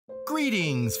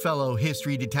Greetings, fellow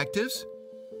history detectives.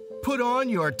 Put on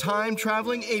your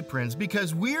time-traveling aprons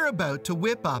because we're about to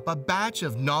whip up a batch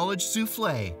of knowledge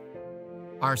soufflé.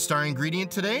 Our star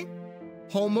ingredient today?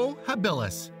 Homo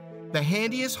Habilis, the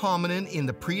handiest hominin in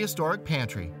the prehistoric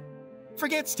pantry.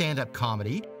 Forget stand-up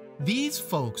comedy. These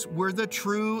folks were the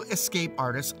true escape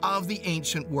artists of the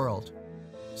ancient world.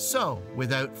 So,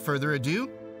 without further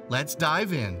ado, let's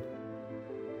dive in.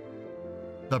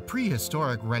 The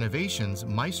Prehistoric Renovations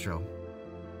Maestro.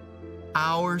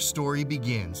 Our story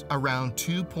begins around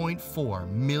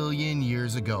 2.4 million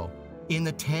years ago in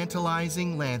the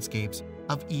tantalizing landscapes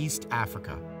of East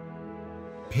Africa.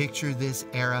 Picture this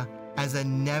era as a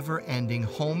never-ending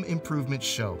home improvement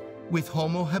show with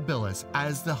Homo Habilis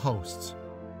as the hosts.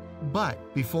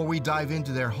 But before we dive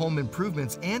into their home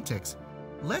improvements antics,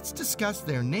 let's discuss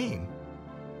their name.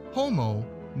 Homo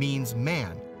means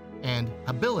man, and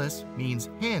habilis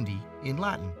means handy in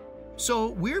Latin. So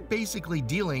we're basically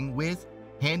dealing with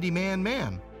handyman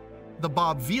man, the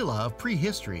Bob Vila of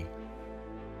prehistory,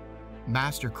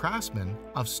 master craftsman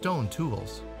of stone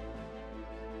tools.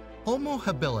 Homo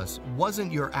habilis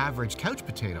wasn't your average couch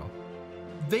potato.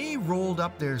 They rolled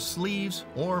up their sleeves,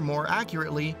 or more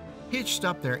accurately, hitched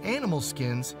up their animal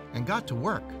skins and got to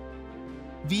work.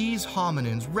 These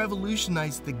hominins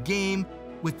revolutionized the game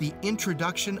with the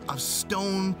introduction of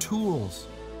stone tools.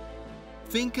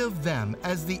 Think of them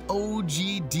as the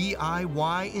OG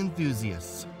DIY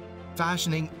enthusiasts,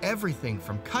 fashioning everything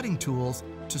from cutting tools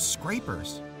to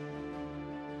scrapers.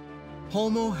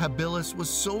 Homo habilis was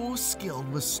so skilled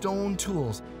with stone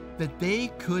tools that they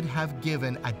could have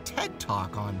given a TED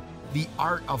Talk on the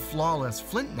art of flawless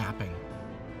flint knapping.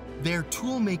 Their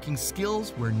tool-making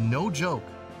skills were no joke.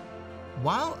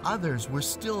 While others were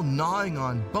still gnawing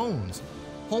on bones,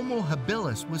 Homo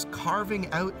habilis was carving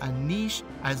out a niche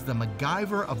as the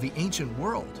MacGyver of the ancient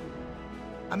world.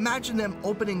 Imagine them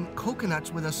opening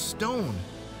coconuts with a stone,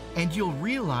 and you'll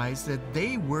realize that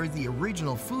they were the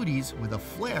original foodies with a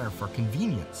flair for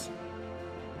convenience.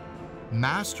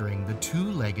 Mastering the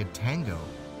two-legged tango.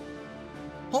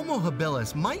 Homo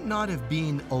habilis might not have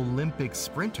been Olympic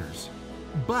sprinters,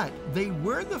 but they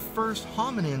were the first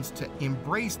hominins to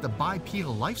embrace the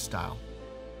bipedal lifestyle.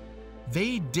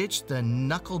 They ditched the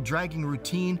knuckle-dragging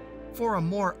routine for a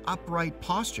more upright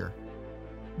posture,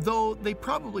 though they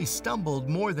probably stumbled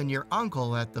more than your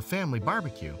uncle at the family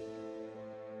barbecue.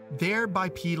 Their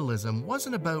bipedalism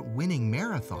wasn't about winning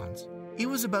marathons. It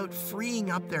was about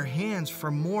freeing up their hands for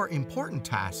more important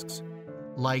tasks,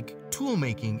 like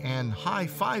tool-making and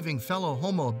high-fiving fellow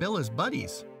Homo habilis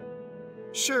buddies.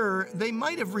 Sure, they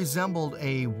might have resembled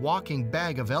a walking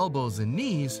bag of elbows and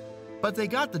knees, but they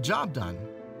got the job done.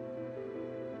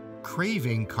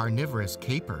 Craving carnivorous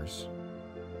capers.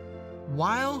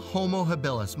 While Homo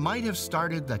habilis might have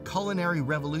started the culinary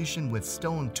revolution with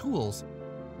stone tools,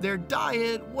 their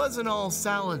diet wasn't all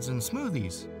salads and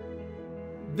smoothies.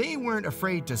 They weren't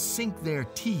afraid to sink their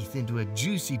teeth into a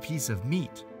juicy piece of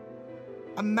meat.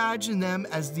 Imagine them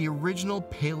as the original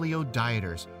paleo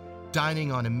dieters,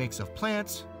 dining on a mix of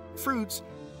plants, fruits,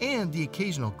 and the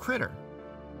occasional critter.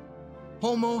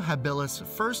 Homo habilis'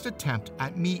 first attempt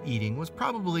at meat eating was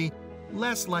probably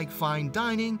less like fine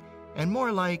dining and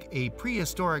more like a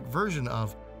prehistoric version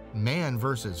of man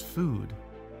versus food.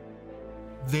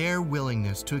 Their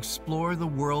willingness to explore the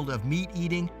world of meat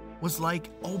eating was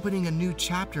like opening a new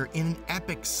chapter in an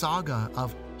epic saga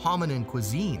of hominin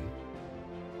cuisine.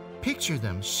 Picture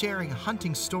them sharing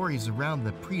hunting stories around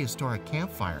the prehistoric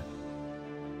campfire.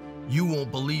 "You won't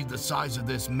believe the size of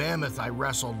this mammoth I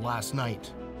wrestled last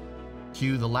night."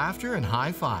 Cue the laughter and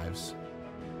high fives.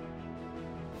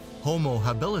 Homo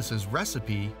habilis'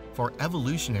 recipe for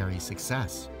evolutionary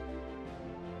success.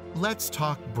 Let's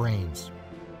talk brains.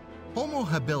 Homo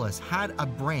habilis had a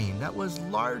brain that was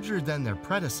larger than their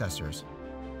predecessors,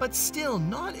 but still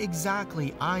not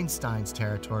exactly Einstein's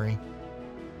territory.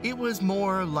 It was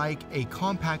more like a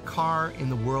compact car in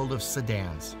the world of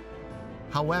sedans.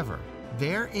 However,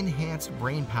 their enhanced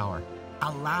brain power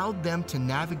allowed them to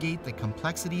navigate the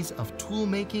complexities of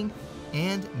tool-making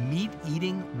and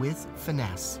meat-eating with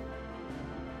finesse.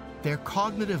 Their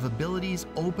cognitive abilities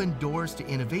opened doors to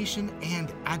innovation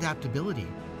and adaptability.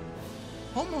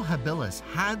 Homo habilis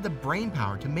had the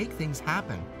brainpower to make things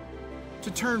happen,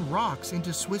 to turn rocks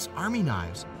into Swiss Army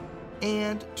knives,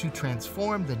 and to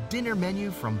transform the dinner menu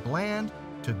from bland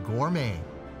to gourmet.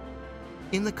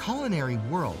 In the culinary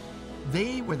world,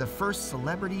 they were the first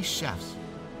celebrity chefs,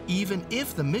 even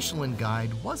if the Michelin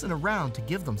Guide wasn't around to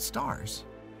give them stars.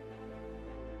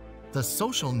 The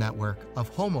social network of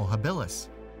Homo habilis.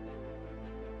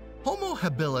 Homo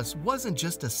habilis wasn't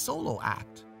just a solo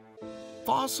act.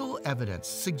 fossil evidence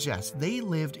suggests they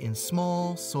lived in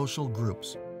small social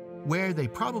groups, where they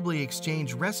probably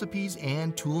exchanged recipes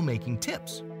and tool-making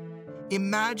tips.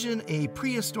 Imagine a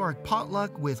prehistoric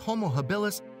potluck with Homo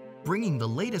habilis bringing the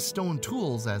latest stone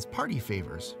tools as party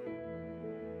favors.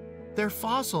 Their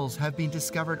fossils have been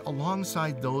discovered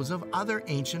alongside those of other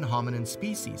ancient hominin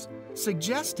species,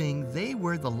 suggesting they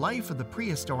were the life of the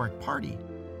prehistoric party,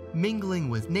 mingling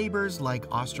with neighbors like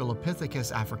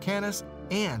Australopithecus africanus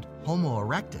and Homo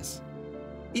erectus.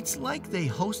 It's like they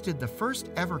hosted the first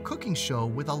ever cooking show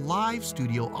with a live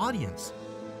studio audience.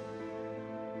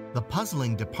 The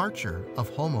puzzling departure of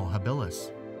Homo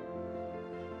habilis.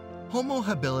 Homo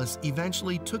habilis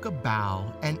eventually took a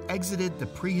bow and exited the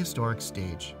prehistoric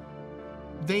stage.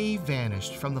 They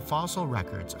vanished from the fossil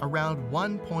records around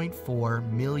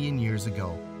 1.4 million years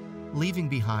ago, leaving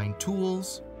behind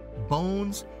tools,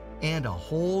 bones, and a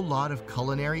whole lot of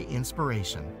culinary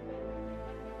inspiration.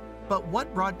 But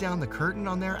what brought down the curtain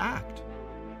on their act?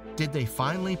 Did they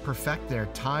finally perfect their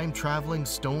time-traveling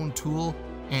stone tool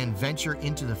and venture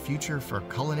into the future for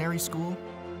culinary school?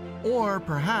 Or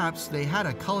perhaps they had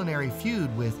a culinary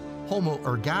feud with Homo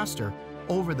ergaster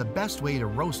over the best way to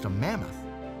roast a mammoth.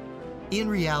 In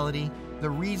reality, the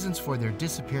reasons for their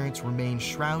disappearance remain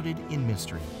shrouded in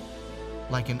mystery,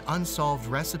 like an unsolved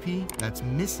recipe that's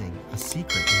missing a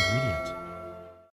secret ingredient.